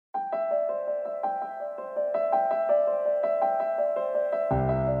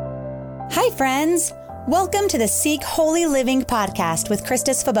Hi, friends. Welcome to the Seek Holy Living podcast with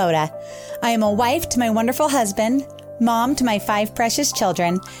Krista Svoboda. I am a wife to my wonderful husband, mom to my 5 precious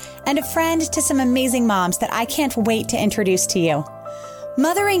children, and a friend to some amazing moms that I can't wait to introduce to you.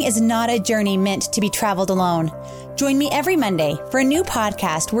 Mothering is not a journey meant to be traveled alone. Join me every Monday for a new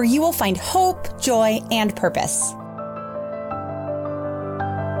podcast where you will find hope, joy, and purpose.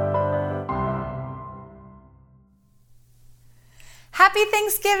 Happy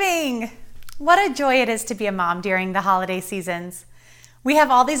Thanksgiving! What a joy it is to be a mom during the holiday seasons. We have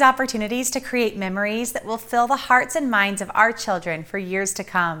all these opportunities to create memories that will fill the hearts and minds of our children for years to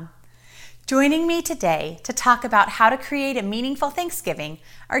come. Joining me today to talk about how to create a meaningful Thanksgiving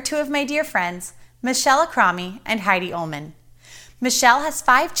are 2 of my dear friends, Michelle Akrami and Heidi Ullman. Michelle has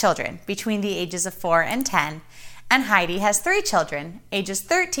 5 children between the ages of 4 and 10, and Heidi has 3 children, ages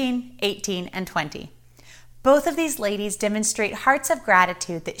 13, 18, and 20. Both of these ladies demonstrate hearts of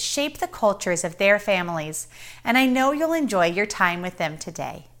gratitude that shape the cultures of their families, and I know you'll enjoy your time with them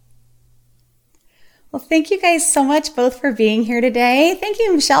today. Well, thank you guys so much both for being here today. Thank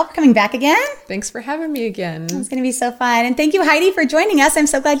you, Michelle, for coming back again. Thanks for having me again. It's going to be so fun. And thank you, Heidi, for joining us. I'm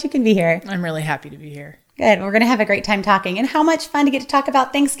so glad you can be here. I'm really happy to be here. Good. We're going to have a great time talking. And how much fun to get to talk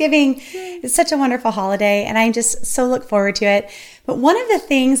about Thanksgiving. It's such a wonderful holiday, and I just so look forward to it. But one of the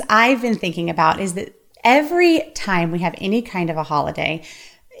things I've been thinking about is that every time we have any kind of a holiday,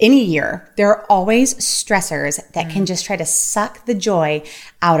 any year, there are always stressors that can just try to suck the joy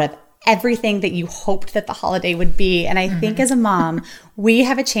out of everything that you hoped that the holiday would be. And I think as a mom, we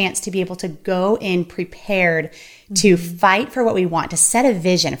have a chance to be able to go in prepared to fight for what we want, to set a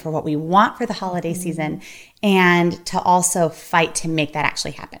vision for what we want for the holiday season, and to also fight to make that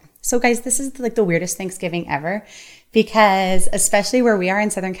actually happen. So guys, this is like the weirdest Thanksgiving ever, because especially where we are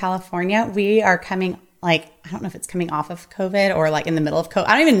in Southern California, we are coming, I don't know if it's coming off of COVID or like in the middle of COVID.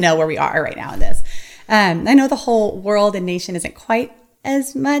 I don't even know where we are right now in this. I know the whole world and nation isn't quite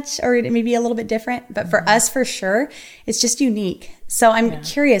as much, or it may be a little bit different, but for us, for sure, it's just unique. So I'm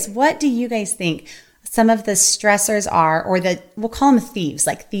curious, what do you guys think some of the stressors are, or we'll call them thieves,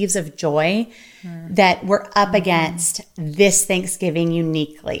 like thieves of joy that we're up against this Thanksgiving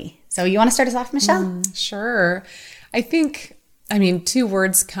uniquely? So you want to start us off, Michelle? Sure. I think, 2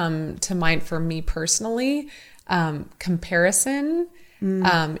 words come to mind for me personally. Comparison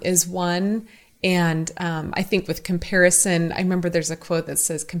is one. And I think with comparison, I remember there's a quote that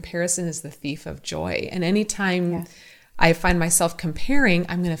says, comparison is the thief of joy. And anytime I find myself comparing,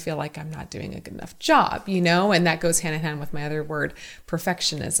 I'm going to feel like I'm not doing a good enough job, and that goes hand in hand with my other word,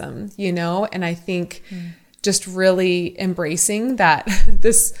 perfectionism, and I think just really embracing that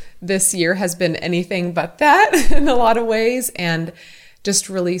this year has been anything but that in a lot of ways, and just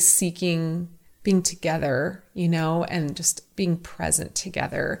really seeking being together, and just being present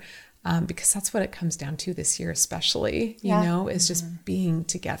together. Because that's what it comes down to this year, especially, is just being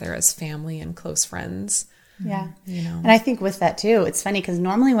together as family and close friends. Yeah. And I think with that too, it's funny because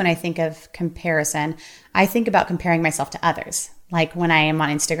normally when I think of comparison, I think about comparing myself to others. Like when I am on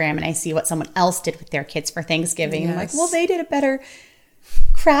Instagram and I see what someone else did with their kids for Thanksgiving, I'm like, well, they did a better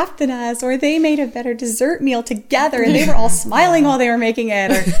craft than us, or they made a better dessert meal together and they were all smiling while they were making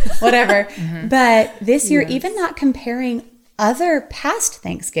it, or whatever. But this year, even not comparing other past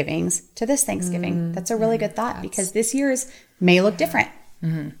Thanksgivings to this Thanksgiving. That's a really good thought, because this year's may look different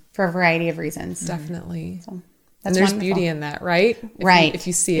for a variety of reasons. Definitely. So and there's beauty in that, right? If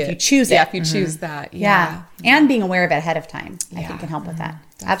you see it. If you choose it. Yeah, if you choose that. Yeah. And being aware of it ahead of time, I think can help with that.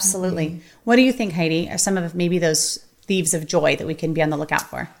 Definitely. Absolutely. What do you think, Heidi, are some of maybe those thieves of joy that we can be on the lookout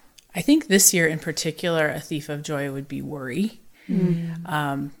for? I think this year in particular, a thief of joy would be worry.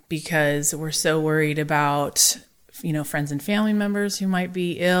 Because we're so worried about friends and family members who might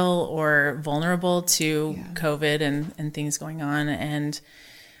be ill or vulnerable to COVID and things going on. And,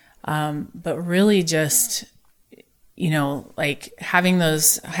 but really just, having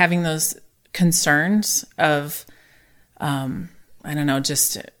those concerns of,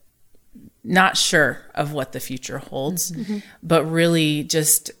 just not sure of what the future holds, but really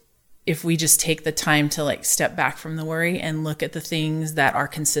just, if we just take the time to step back from the worry and look at the things that are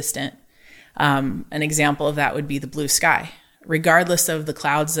consistent. An example of that would be the blue sky, regardless of the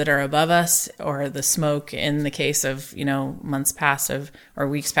clouds that are above us, or the smoke in the case of, months past or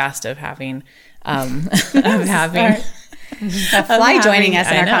weeks past of having, a fly joining us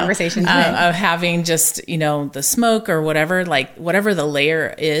in our conversation today. Of having just, the smoke or whatever the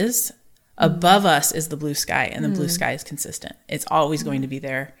layer is above us is the blue sky, and the blue sky is consistent. It's always going to be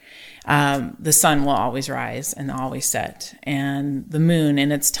there. The sun will always rise and always set, and the moon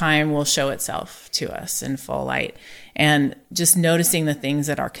in its time will show itself to us in full light. And just noticing the things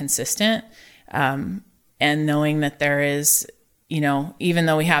that are consistent, and knowing that there is, even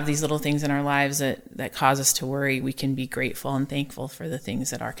though we have these little things in our lives that cause us to worry, we can be grateful and thankful for the things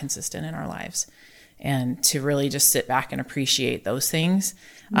that are consistent in our lives, and to really just sit back and appreciate those things,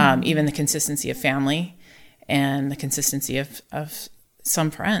 even the consistency of family and the consistency of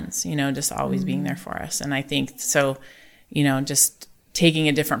some friends, just always being there for us. And I think so, just taking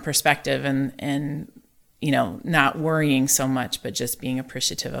a different perspective and not worrying so much, but just being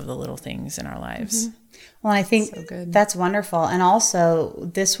appreciative of the little things in our lives. Well, I think that's wonderful. And also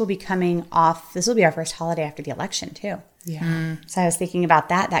this will be our first holiday after the election too. Yeah. So I was thinking about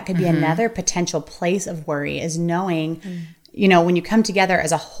that. That could be another potential place of worry, is knowing, when you come together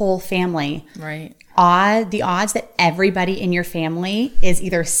as a whole family, right? The odds that everybody in your family is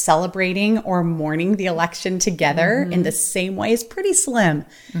either celebrating or mourning the election together in the same way is pretty slim.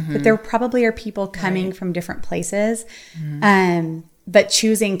 But there probably are people coming from different places, but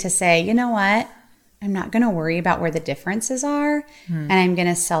choosing to say, you know what? I'm not going to worry about where the differences are, and I'm going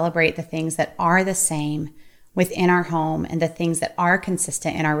to celebrate the things that are the same within our home and the things that are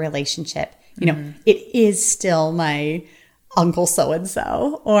consistent in our relationship. It is still my uncle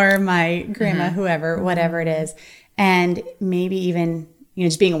so-and-so or my grandma, whoever, whatever it is. And maybe even,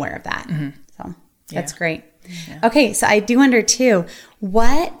 just being aware of that. So that's great. Yeah. Okay. So I do wonder too,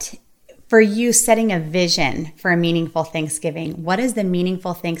 what for you setting a vision for a meaningful Thanksgiving, what is the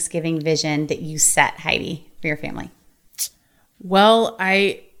meaningful Thanksgiving vision that you set, Heidi, for your family? Well,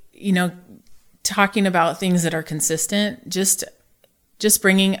 talking about things that are consistent, just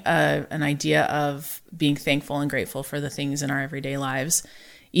bringing an idea of being thankful and grateful for the things in our everyday lives,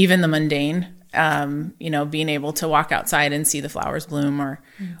 even the mundane, being able to walk outside and see the flowers bloom,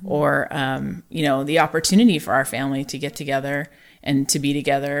 or the opportunity for our family to get together and to be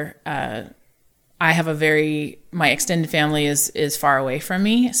together. I have my extended family is far away from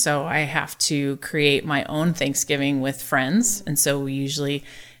me, so I have to create my own Thanksgiving with friends. And so we usually,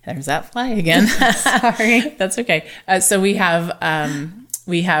 there's that fly again. Sorry. That's okay. So we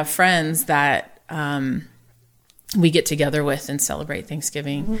have friends that we get together with and celebrate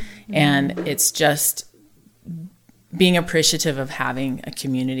Thanksgiving. And it's just being appreciative of having a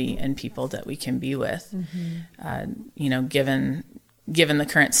community and people that we can be with, given the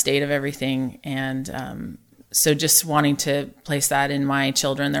current state of everything. And so just wanting to place that in my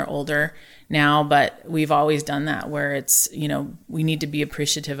children. They're older now, but we've always done that, where it's, we need to be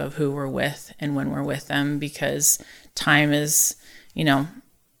appreciative of who we're with and when we're with them, because time is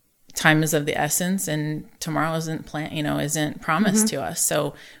of the essence, and tomorrow isn't promised to us.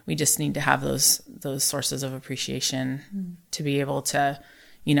 So we just need to have those sources of appreciation to be able to,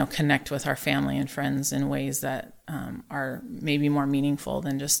 connect with our family and friends in ways that are maybe more meaningful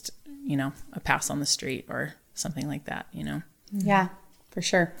than just, a pass on the street or something like that, Yeah, for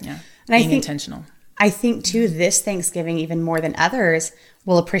sure. Yeah. And being intentional. I think too, this Thanksgiving, even more than others,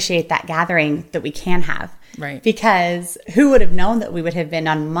 will appreciate that gathering that we can have. Right. Because who would have known that we would have been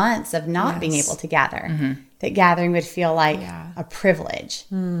on months of not being able to gather? That gathering would feel like a privilege,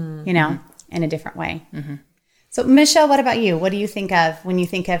 in a different way. So Michelle, what about you? What do you think of when you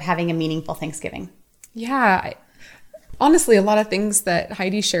think of having a meaningful Thanksgiving? Yeah, honestly, a lot of things that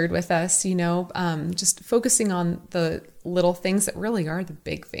Heidi shared with us, just focusing on the little things that really are the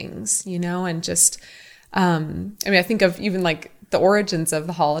big things, and just, I think of even like the origins of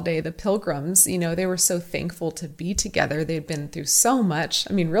the holiday, the Pilgrims, they were so thankful to be together. They'd been through so much.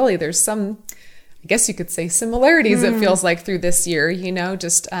 Really, there's some, I guess you could say, similarities, it feels like, through this year,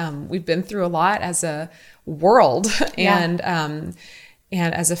 just we've been through a lot as a world and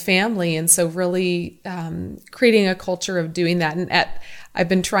as a family. And so really creating a culture of doing that. And I've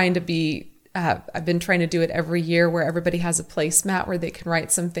been trying to do it every year, where everybody has a placemat where they can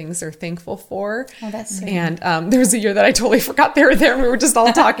write some things they're thankful for. Oh, that's sweet. And there was a year that I totally forgot they were there, and we were just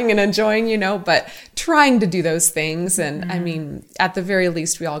all talking and enjoying, but trying to do those things. And at the very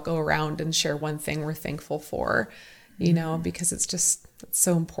least, we all go around and share one thing we're thankful for, because it's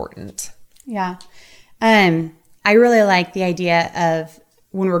so important. Yeah. I really like the idea of,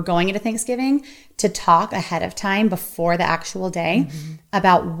 when we're going into Thanksgiving, to talk ahead of time before the actual day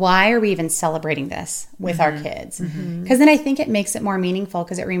about why are we even celebrating this with our kids. Because then I think it makes it more meaningful,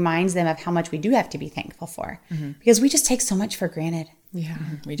 because it reminds them of how much we do have to be thankful for, because we just take so much for granted. Yeah,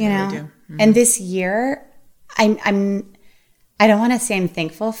 we do. And this year, I don't want to say I'm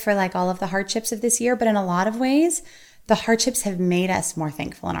thankful for like all of the hardships of this year, but in a lot of ways, the hardships have made us more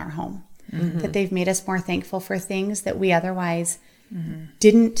thankful in our home. That they've made us more thankful for things that we otherwise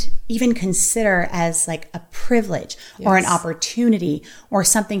didn't even consider as like a privilege or an opportunity or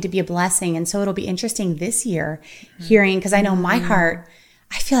something to be a blessing. And so it'll be interesting this year hearing, because I know my heart,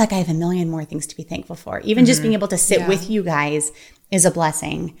 I feel like I have a million more things to be thankful for. Even just being able to sit with you guys is a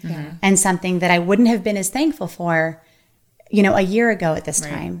blessing and something that I wouldn't have been as thankful for, you know, a year ago at this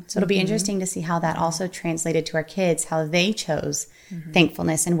time. So it'll be interesting to see how that also translated to our kids, how they chose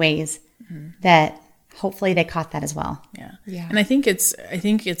thankfulness in ways that hopefully they caught that as well. Yeah. And I think it's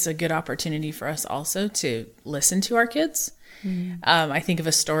a good opportunity for us also to listen to our kids. I think of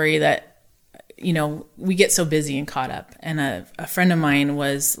a story that, you know, we get so busy and caught up. And a friend of mine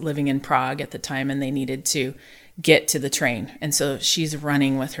was living in Prague at the time, and they needed to get to the train. And so she's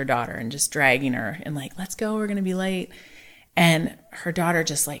running with her daughter and just dragging her and like, let's go, we're going to be late. And her daughter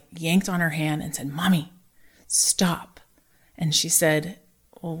just like yanked on her hand and said, Mommy, stop. And she said,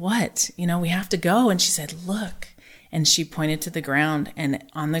 well, what? You know, we have to go. And she said, look. And she pointed to the ground, and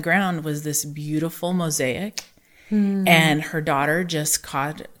on the ground was this beautiful mosaic. And her daughter just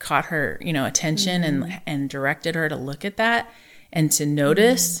caught her, you know, attention and directed her to look at that and to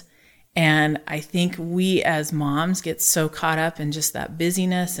notice. And I think we as moms get so caught up in just that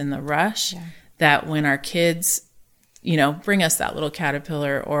busyness and the rush that when our kids, you know, bring us that little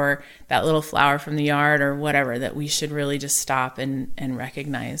caterpillar or that little flower from the yard or whatever, that we should really just stop and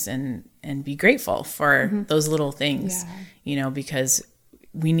recognize and be grateful for those little things, you know, because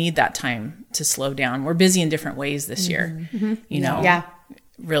we need that time to slow down. We're busy in different ways this year, you know,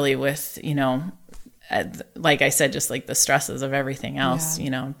 really with, you know, like I said, just like the stresses of everything else, you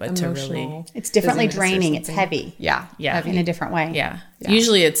know, but emotional, to really, it's differently draining. It's heavy. Yeah. In a different way.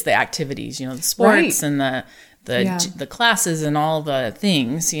 Usually it's the activities, you know, the sports and the classes and all the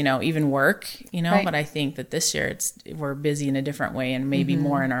things, you know, even work, you know, but I think that this year we're busy in a different way and maybe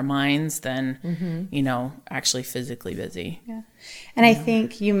more in our minds than, you know, actually physically busy. Yeah. And I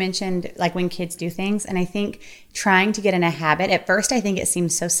think you mentioned like when kids do things, and I think trying to get in a habit, at first I think it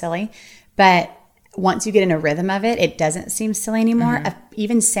seems so silly, but once you get in a rhythm of it, it doesn't seem silly anymore.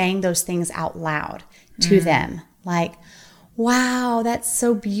 Even saying those things out loud to them, like, wow, that's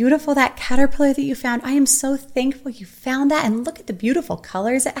so beautiful, that caterpillar that you found. I am so thankful you found that. And look at the beautiful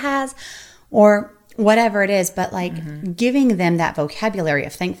colors it has, or whatever it is. But like giving them that vocabulary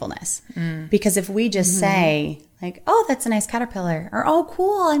of thankfulness. Because if we just say like, oh, that's a nice caterpillar, or oh,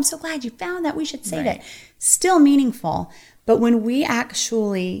 cool, I'm so glad you found that, we should save it. Still meaningful. But when we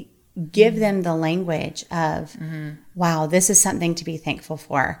actually give them the language of, wow, this is something to be thankful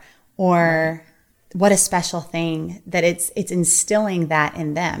for, or what a special thing that it's instilling that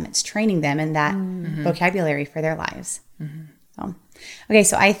in them. It's training them in that vocabulary for their lives.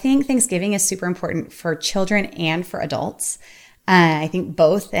 So I think Thanksgiving is super important for children and for adults. I think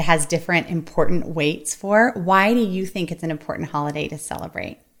both it has different important weights for. Why do you think it's an important holiday to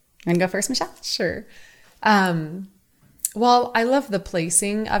celebrate? You want to go first, Michelle? Sure. Well, I love the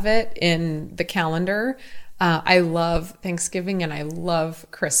placing of it in the calendar. I love Thanksgiving and I love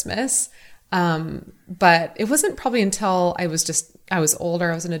Christmas. But it wasn't probably until I was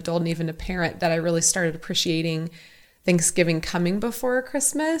older, I was an adult and even a parent, that I really started appreciating Thanksgiving coming before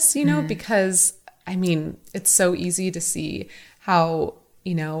Christmas, you know, because I mean, it's so easy to see how,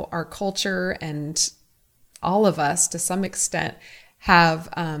 you know, our culture and all of us to some extent have,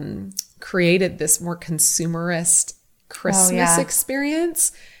 created this more consumerist Christmas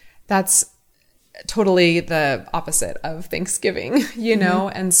experience. That's totally the opposite of Thanksgiving, you know?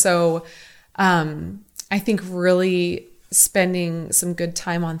 And so, I think really spending some good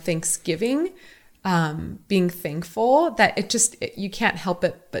time on Thanksgiving, being thankful that you can't help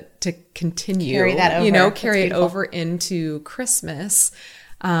it but to continue, carry that over. You know, carry it over into Christmas.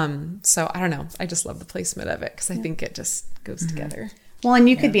 So I don't know. I just love the placement of it because I think it just goes together. Well, and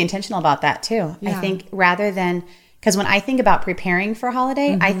you could be intentional about that too. I think rather than, because when I think about preparing for a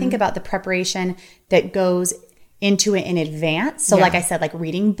holiday, I think about the preparation that goes into it in advance. So like I said, like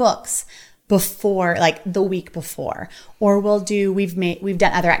reading books before, like the week before, or we've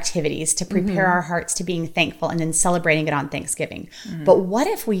done other activities to prepare our hearts to being thankful and then celebrating it on Thanksgiving. But what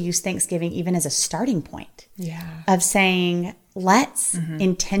if we use Thanksgiving even as a starting point of saying, let's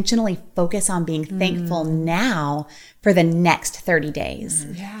intentionally focus on being thankful now for the next 30 days.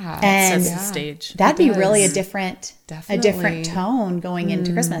 And sets the stage. That'd be really a different tone going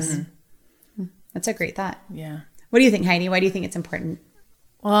into Christmas. That's a great thought. Yeah. What do you think, Heidi? Why do you think it's important?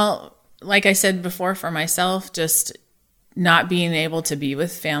 Well, like I said before, for myself, just not being able to be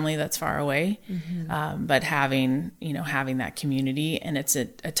with family that's far away, but having that community, and it's a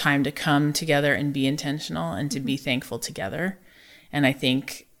time to come together and be intentional and to be thankful together. And I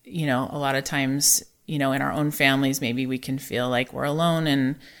think, you know, a lot of times you know, in our own families, maybe we can feel like we're alone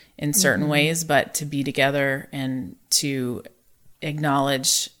in certain ways, but to be together and to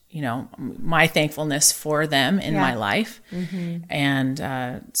acknowledge, you know, my thankfulness for them in my life.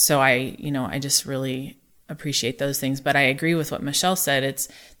 And so I just really appreciate those things. But I agree with what Michelle said. It's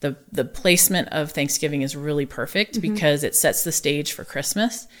the placement of Thanksgiving is really perfect because it sets the stage for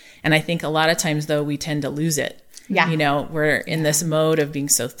Christmas. And I think a lot of times, though, we tend to lose it. Yeah. You know, we're in this mode of being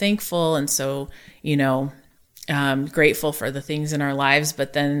so thankful and so, you know, grateful for the things in our lives.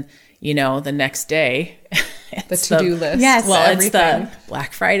 But then, you know, the next day, the to-do list. Yes. Well, everything. It's the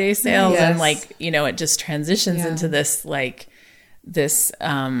Black Friday sales. Yes. And like, you know, it just transitions into this, like this,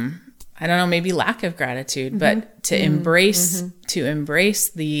 I don't know, maybe lack of gratitude, but to embrace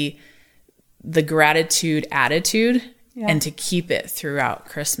the gratitude attitude and to keep it throughout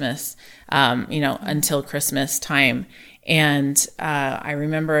Christmas, you know, until Christmas time. And I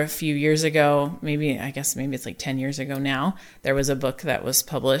remember a few years ago, maybe it's like 10 years ago now, there was a book that was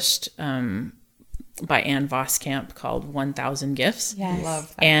published by Ann Voskamp called 1,000 Gifts. Yes.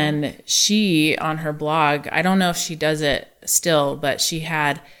 Love that. And she, on her blog, I don't know if she does it still, but she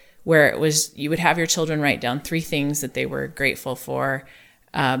had where it was, you would have your children write down 3 things that they were grateful for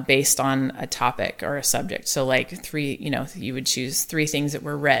based on a topic or a subject. So like 3, you know, you would choose 3 things that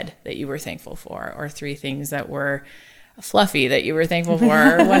were red that you were thankful for, or 3 things that were fluffy that you were thankful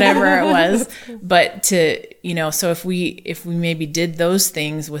for, or whatever it was. But to, you know, so if we maybe did those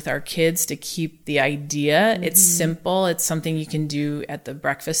things with our kids to keep the idea, it's simple. It's something you can do at the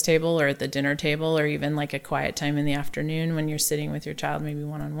breakfast table or at the dinner table, or even like a quiet time in the afternoon when you're sitting with your child, maybe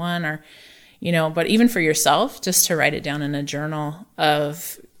one-on-one, or, you know, but even for yourself, just to write it down in a journal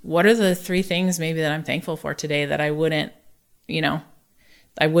of what are the 3 things maybe that I'm thankful for today that I wouldn't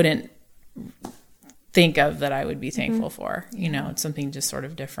think of that I would be thankful for, you know, it's something just sort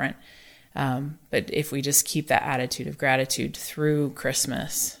of different. But if we just keep that attitude of gratitude through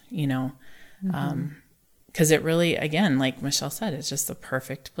Christmas, you know, because it really, again, like Michelle said, it's just the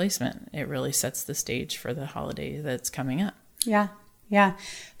perfect placement. It really sets the stage for the holiday that's coming up. Yeah. Yeah.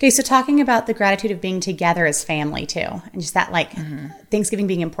 Okay. So talking about the gratitude of being together as family too, and just that like Thanksgiving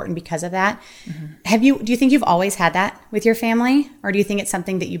being important because of that. Do you think you've always had that with your family, or do you think it's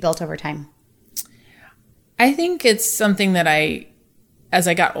something that you built over time? I think it's something that as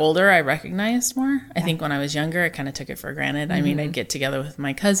I got older, I recognized more. I think when I was younger, I kind of took it for granted. I mean, I'd get together with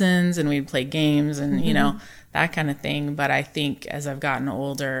my cousins and we'd play games and, you know, that kind of thing. But I think as I've gotten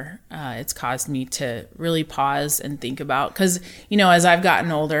older, it's caused me to really pause and think about, because, you know, as I've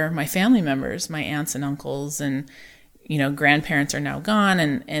gotten older, my family members, my aunts and uncles and, you know, grandparents are now gone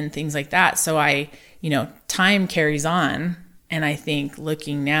and things like that. So you know, time carries on. And I think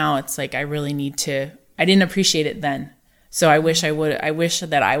looking now, it's like, I didn't appreciate it then. So I wish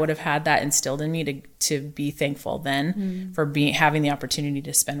that I would have had that instilled in me to be thankful then for having the opportunity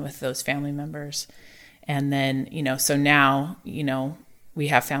to spend with those family members. And then, you know, so now, you know, we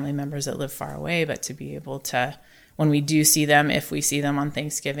have family members that live far away, but to be able to, when we do see them, if we see them on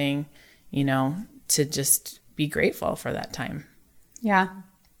Thanksgiving, you know, to just be grateful for that time. Yeah.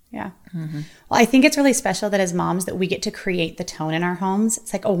 Yeah. Well, I think it's really special that as moms that we get to create the tone in our homes.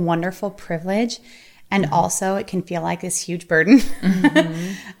 It's like a wonderful privilege. And also it can feel like this huge burden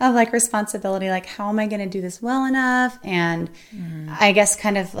of like responsibility. Like, how am I going to do this well enough? And I guess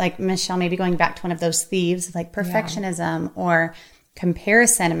kind of like Michelle, maybe going back to one of those thieves, like perfectionism or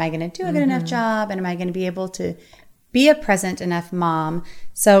comparison. Am I going to do a good enough job? And am I going to be able to be a present enough mom?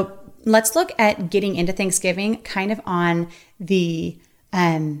 So let's look at getting into Thanksgiving kind of on the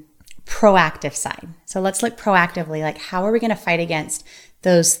proactive side. So let's look proactively, like how are we going to fight against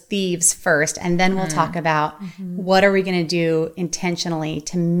those thieves first, and then we'll talk about what are we going to do intentionally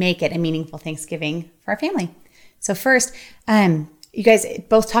to make it a meaningful Thanksgiving for our family. So first, you guys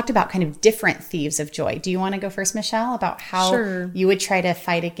both talked about kind of different thieves of joy. Do you want to go first, Michelle, about how you would try to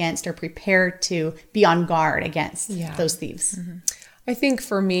fight against or prepare to be on guard against those thieves? I think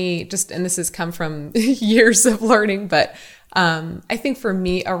for me, and this has come from years of learning, but I think for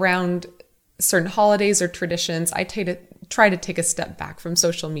me around certain holidays or traditions, I try to take a step back from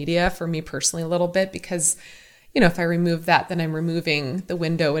social media for me personally a little bit, because, you know, if I remove that, then I'm removing the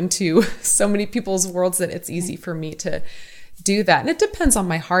window into so many people's worlds that it's easy for me to do that. And it depends on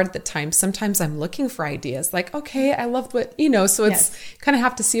my heart at the time. Sometimes I'm looking for ideas like, okay, I loved what, you know, so it's kind of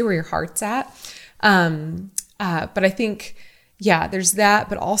have to see where your heart's at. But I think, there's that.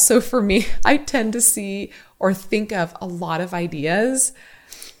 But also for me, I tend to see or think of a lot of ideas,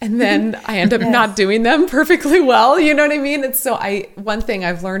 and then I end up not doing them perfectly well. You know what I mean? And so one thing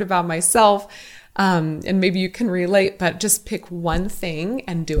I've learned about myself, and maybe you can relate, but just pick one thing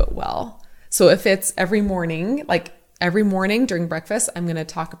and do it well. So if it's every morning during breakfast, I'm going to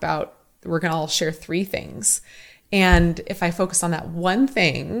talk about, we're going to all share 3 things. And if I focus on that one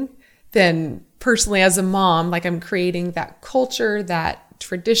thing, then personally as a mom, like I'm creating that culture, that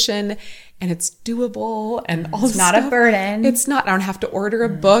tradition, and it's doable and all It's not a burden. It's not, I don't have to order a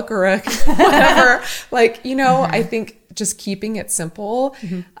book or a whatever. Like, I think just keeping it simple,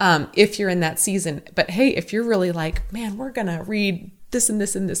 if you're in that season. But hey, if you're really like, man, we're going to read this and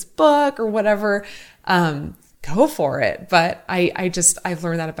this in this book or whatever, go for it. But I've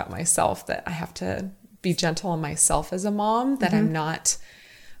learned that about myself, that I have to be gentle on myself as a mom, that I'm not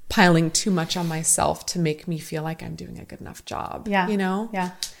piling too much on myself to make me feel like I'm doing a good enough job. Yeah.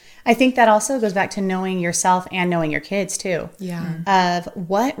 Yeah. I think that also goes back to knowing yourself and knowing your kids too. Yeah. Of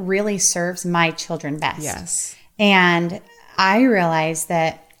what really serves my children best. Yes. And I realized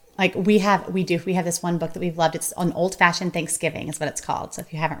that like we have this one book that we've loved. It's an Old-Fashioned Thanksgiving is what it's called. So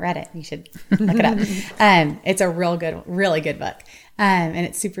if you haven't read it, you should look it up. It's a really good book. And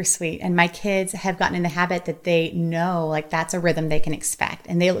it's super sweet. And my kids have gotten in the habit that they know like that's a rhythm they can expect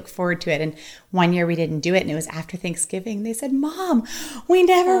and they look forward to it. And one year we didn't do it and it was after Thanksgiving. They said, Mom, we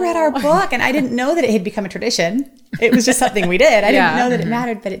never read our book. And I didn't know that it had become a tradition. It was just something we did. I didn't know that it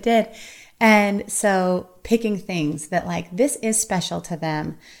mattered, but it did. And so picking things that like, this is special to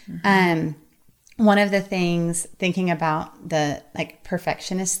them. One of the things, thinking about the like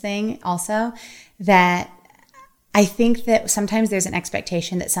perfectionist thing also, that I think that sometimes there's an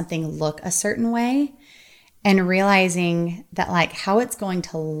expectation that something look a certain way, and realizing that like how it's going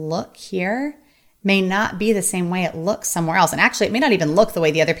to look here may not be the same way it looks somewhere else. And actually it may not even look the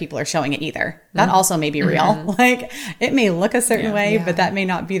way the other people are showing it either. That also may be real. Like it may look a certain way, but that may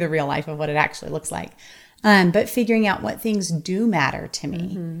not be the real life of what it actually looks like. But figuring out what things do matter to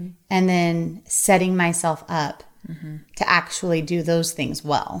me and then setting myself up to actually do those things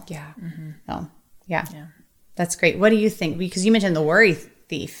well. Yeah. So yeah. That's great. What do you think? Because you mentioned the worry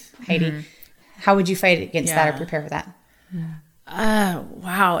thief, Heidi. How would you fight against that or prepare for that?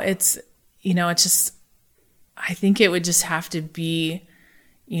 Wow. It's just, I think it would just have to be,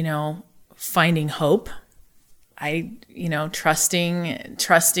 finding hope. Trusting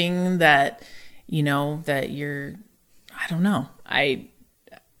that, that you're, I don't know.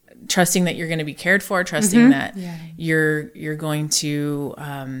 Trusting that you're going to be cared for, trusting that you're going to,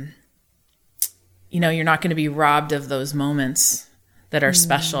 you're not going to be robbed of those moments that are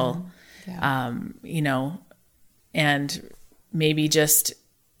special, and maybe just,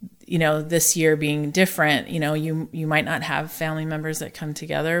 this year being different, you might not have family members that come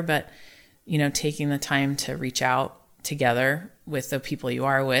together, but, taking the time to reach out together with the people you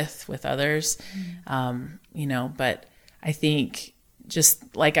are with others, but I think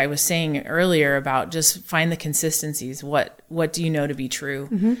just like I was saying earlier about just find the consistencies. What do you know to be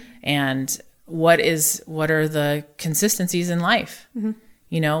true? And what are the consistencies in life?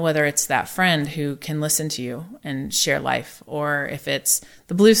 Whether it's that friend who can listen to you and share life, or if it's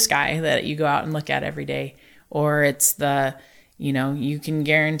the blue sky that you go out and look at every day, or it's the, you can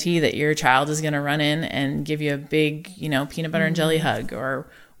guarantee that your child is going to run in and give you a big, peanut butter and jelly hug, or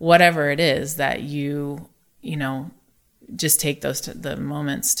whatever it is that you just take the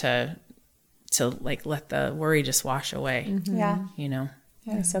moments to like let the worry just wash away. Yeah.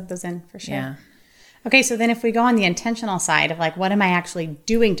 Yeah. Soak those in for sure. Yeah. Okay, so then if we go on the intentional side of like, what am I actually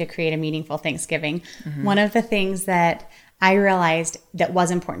doing to create a meaningful Thanksgiving? One of the things that I realized that was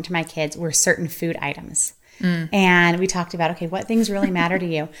important to my kids were certain food items. And we talked about, okay, what things really matter to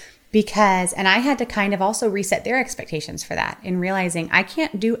you? And I had to kind of also reset their expectations for that, in realizing I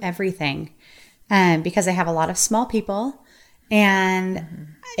can't do everything because I have a lot of small people, and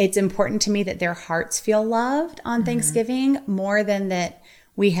it's important to me that their hearts feel loved on Thanksgiving more than that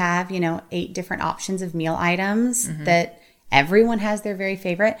we have, 8 different options of meal items that everyone has their very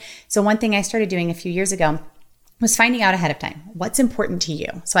favorite. So one thing I started doing a few years ago was finding out ahead of time what's important to you.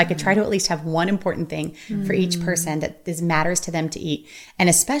 So I could try to at least have one important thing for each person that matters to them to eat. And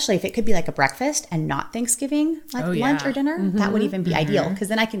especially if it could be like a breakfast and not Thanksgiving, like lunch or dinner, that would even be ideal, because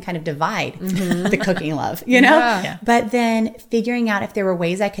then I can kind of divide the cooking love, Yeah. But then figuring out if there were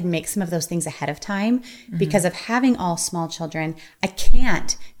ways I could make some of those things ahead of time, because of having all small children, I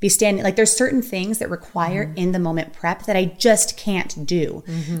can't be standing, like there's certain things that require in the moment prep that I just can't do.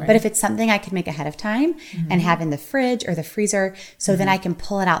 But if it's something I could make ahead of time and have in the fridge or the freezer, so then I can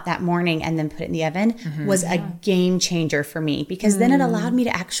pull it out that morning and then put it in the oven, was a game changer for me, because then it allowed me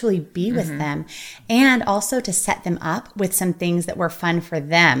to actually be with them, and also to set them up with some things that were fun for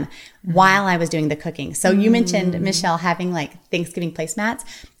them. while I was doing the cooking. So you mentioned, Michelle, having like Thanksgiving placemats.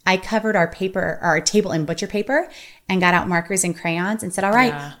 I covered our table in butcher paper and got out markers and crayons and said, all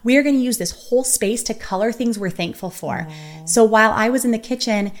right, we are going to use this whole space to color things we're thankful for. So while I was in the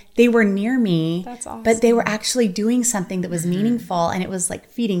kitchen, they were near me, That's awesome. but they were actually doing something that was meaningful, and it was like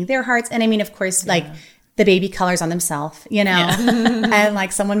feeding their hearts. And I mean, of course, like the baby colors on themselves, and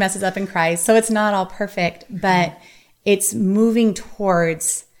like someone messes up and cries. So it's not all perfect, but it's moving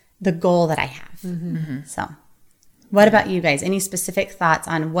towards the goal that I have. So what about you guys? Any specific thoughts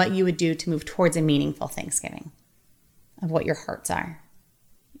on what you would do to move towards a meaningful Thanksgiving, of what your hearts are?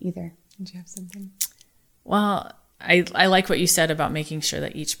 Either. Did you have something? Well, I like what you said about making sure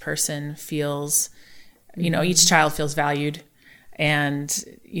that each person feels, each child feels valued and,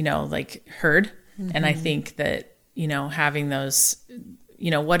 like heard. And I think that, having those,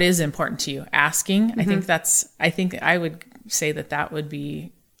 what is important to you, asking, I think I would say that would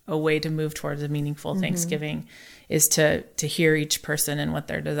be a way to move towards a meaningful Thanksgiving, is to hear each person and what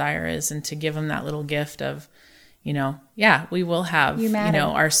their desire is, and to give them that little gift of, we will have,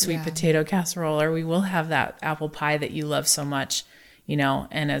 our sweet potato casserole, or we will have that apple pie that you love so much,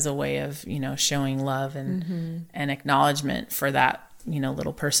 and as a way of, showing love and acknowledgement for that,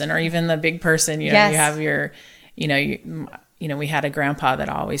 little person, or even the big person, you have your, we had a grandpa that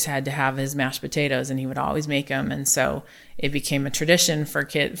always had to have his mashed potatoes, and he would always make them. And so it became a tradition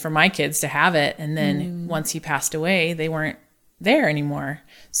for my kids to have it. And then once he passed away, they weren't there anymore.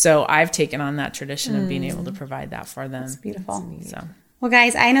 So I've taken on that tradition of being able to provide that for them. That's beautiful. So, well,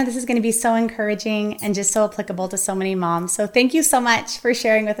 guys, I know this is going to be so encouraging and just so applicable to so many moms. So thank you so much for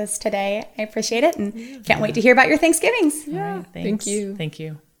sharing with us today. I appreciate it, and can't wait to hear about your Thanksgivings. Yeah, right, thank you. Thank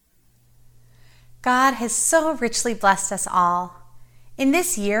you. God has so richly blessed us all. In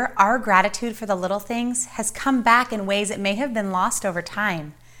this year, our gratitude for the little things has come back in ways that may have been lost over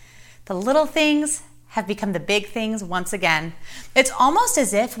time. The little things have become the big things once again. It's almost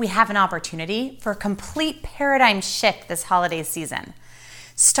as if we have an opportunity for a complete paradigm shift this holiday season.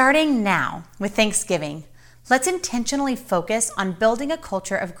 Starting now with Thanksgiving, let's intentionally focus on building a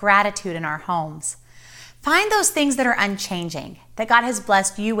culture of gratitude in our homes. Find those things that are unchanging, that God has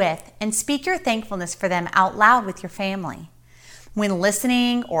blessed you with, and speak your thankfulness for them out loud with your family. When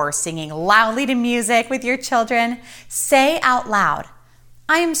listening or singing loudly to music with your children, say out loud,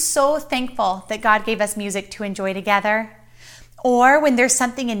 I am so thankful that God gave us music to enjoy together. Or when there's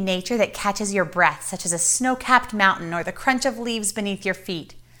something in nature that catches your breath, such as a snow-capped mountain or the crunch of leaves beneath your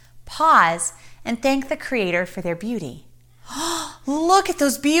feet, pause and thank the Creator for their beauty. Look at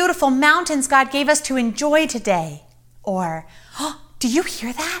those beautiful mountains God gave us to enjoy today. Or, do you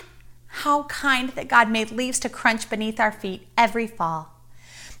hear that? How kind that God made leaves to crunch beneath our feet every fall.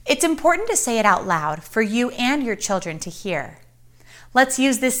 It's important to say it out loud for you and your children to hear. Let's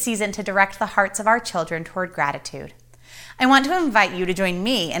use this season to direct the hearts of our children toward gratitude. I want to invite you to join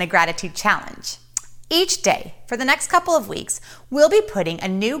me in a gratitude challenge. Each day, for the next couple of weeks, we'll be putting a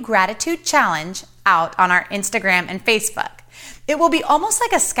new gratitude challenge out on our Instagram and Facebook. It will be almost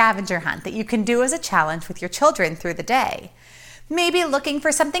like a scavenger hunt that you can do as a challenge with your children through the day. Maybe looking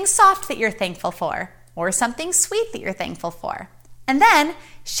for something soft that you're thankful for, or something sweet that you're thankful for. And then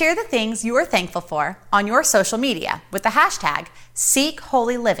share the things you are thankful for on your social media with the hashtag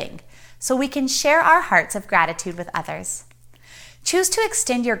 #SeekHolyLiving, so we can share our hearts of gratitude with others. Choose to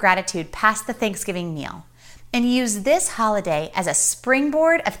extend your gratitude past the Thanksgiving meal, and use this holiday as a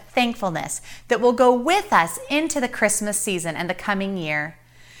springboard of thankfulness that will go with us into the Christmas season and the coming year.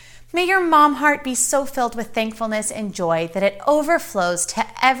 May your mom heart be so filled with thankfulness and joy that it overflows to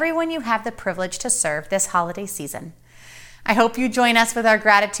everyone you have the privilege to serve this holiday season. I hope you join us with our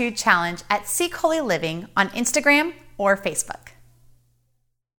gratitude challenge at Seek Holy Living on Instagram or Facebook.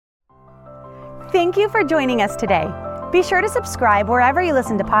 Thank you for joining us today. Be sure to subscribe wherever you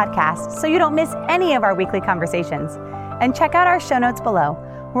listen to podcasts so you don't miss any of our weekly conversations. And check out our show notes below,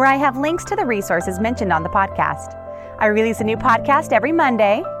 where I have links to the resources mentioned on the podcast. I release a new podcast every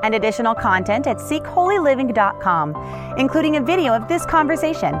Monday and additional content at seekholyliving.com, including a video of this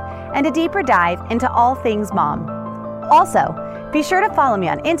conversation and a deeper dive into all things mom. Also, be sure to follow me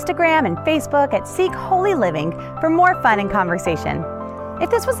on Instagram and Facebook at Seek Holy Living for more fun and conversation. If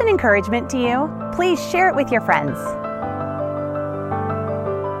this was an encouragement to you, please share it with your friends.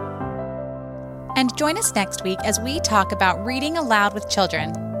 And join us next week as we talk about reading aloud with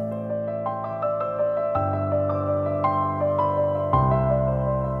children.